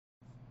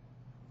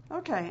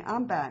Okay,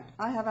 I'm back.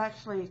 I have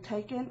actually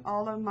taken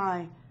all of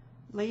my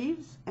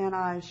leaves and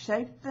I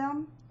shaped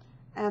them,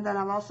 and then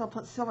I've also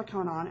put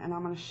silicone on, and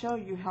I'm going to show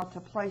you how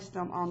to place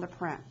them on the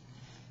print.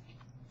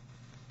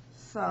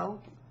 So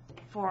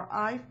for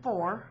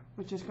I-4,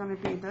 which is going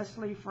to be this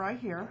leaf right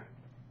here,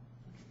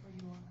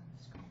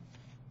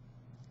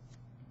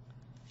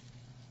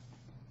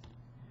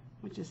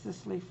 which is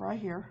this leaf right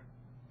here,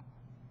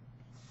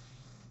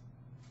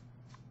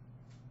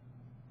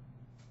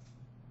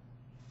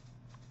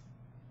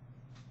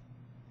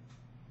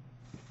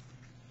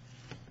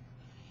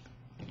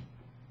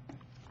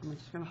 I'm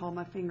just going to hold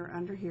my finger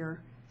under here,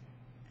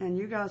 and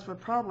you guys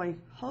would probably,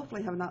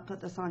 hopefully, have not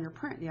put this on your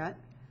print yet,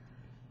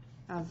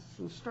 as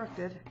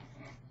instructed,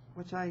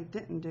 which I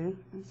didn't do,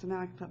 and so now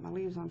I can put my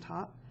leaves on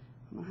top.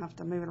 I'm going to have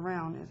to move it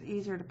around. It's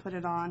easier to put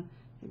it on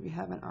if you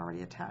haven't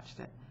already attached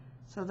it.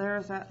 So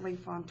there's that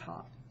leaf on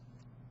top.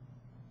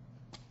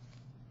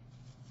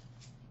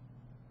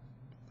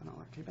 That don't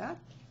look too bad.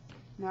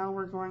 Now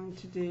we're going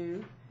to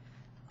do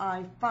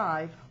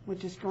I-5,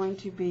 which is going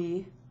to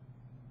be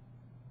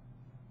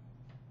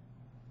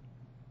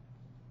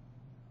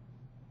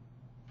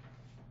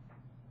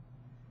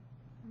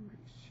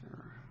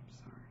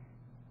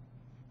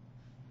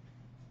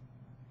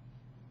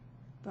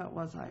that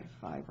was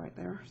I-5 right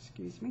there,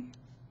 excuse me.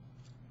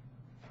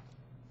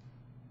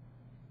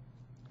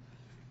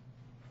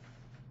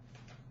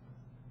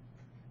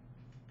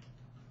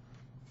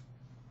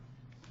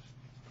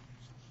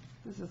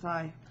 This is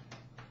I-4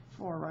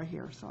 right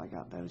here, so I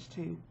got those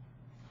two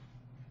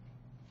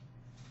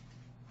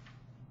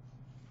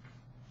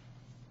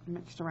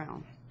mixed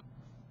around.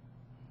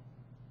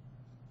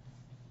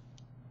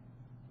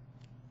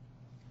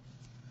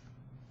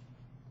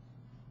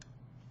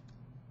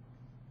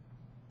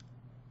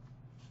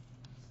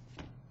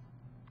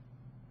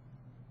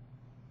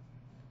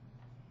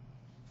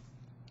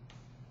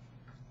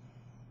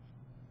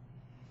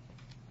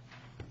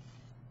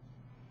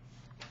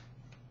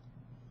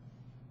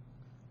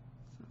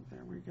 There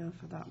we go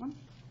for that one.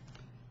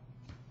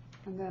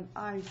 And then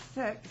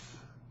I-6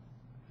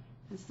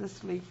 is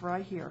this leaf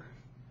right here.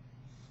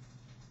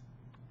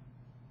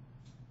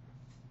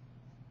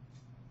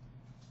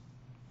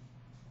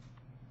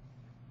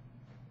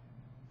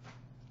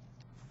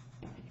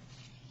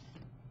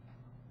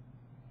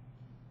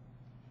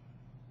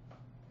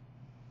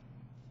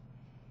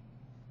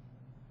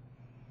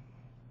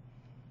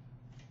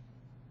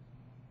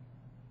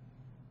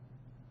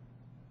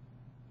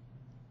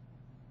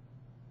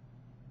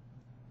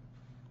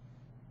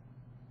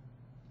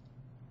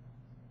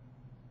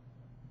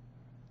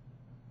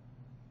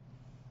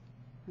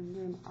 And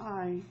then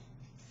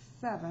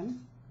I-7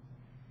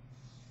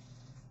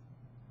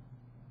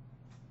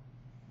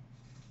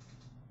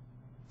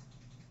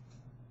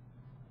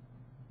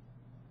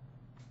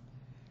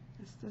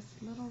 is this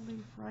little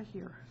leaf right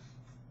here.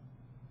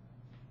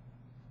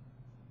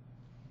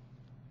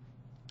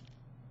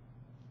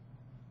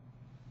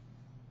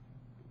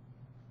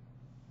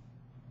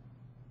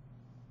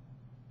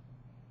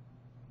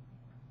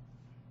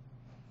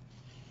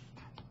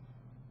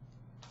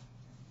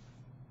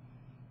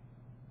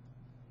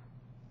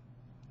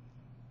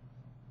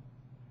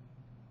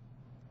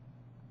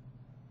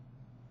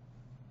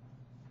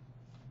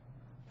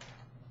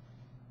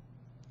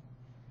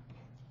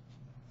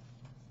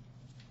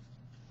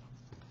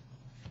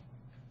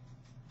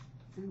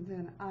 And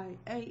then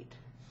I-8 is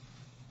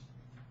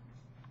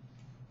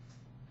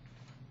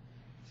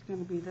going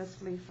to be this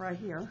leaf right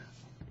here.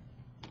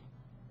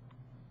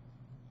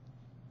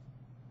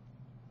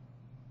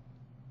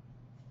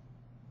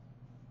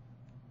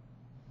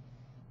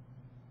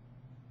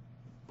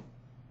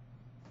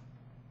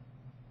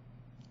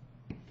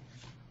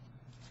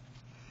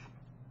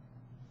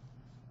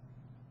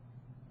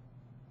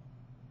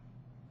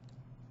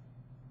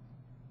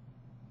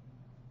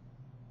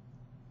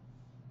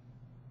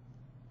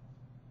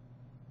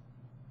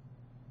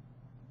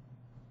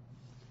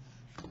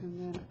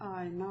 And then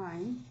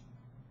I-9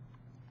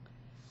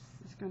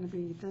 is going to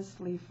be this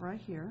leaf right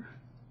here.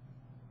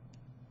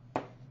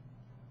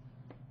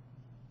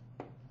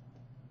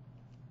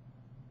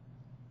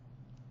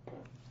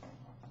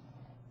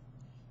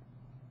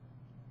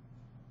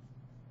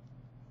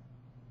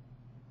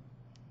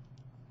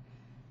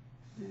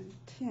 And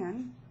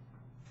 10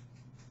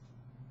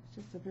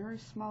 is just a very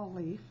small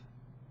leaf,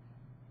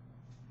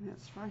 and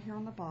it's right here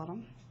on the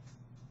bottom.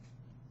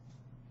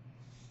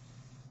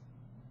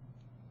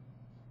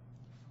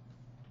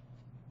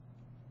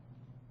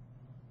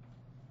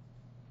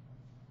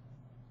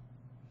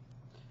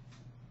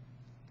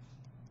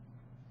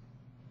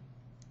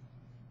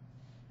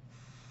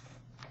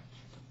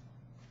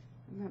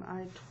 And then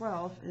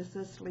I-12 is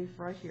this leaf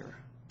right here.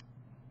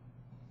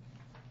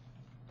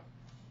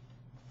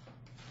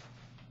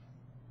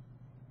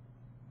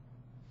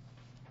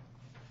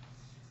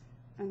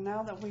 And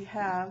now that we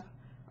have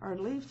our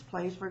leaves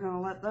placed, we're going to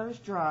let those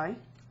dry,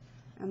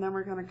 and then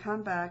we're going to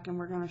come back and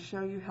we're going to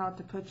show you how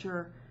to put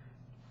your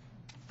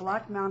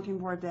black mounting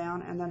board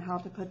down and then how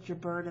to put your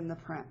bird in the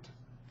print.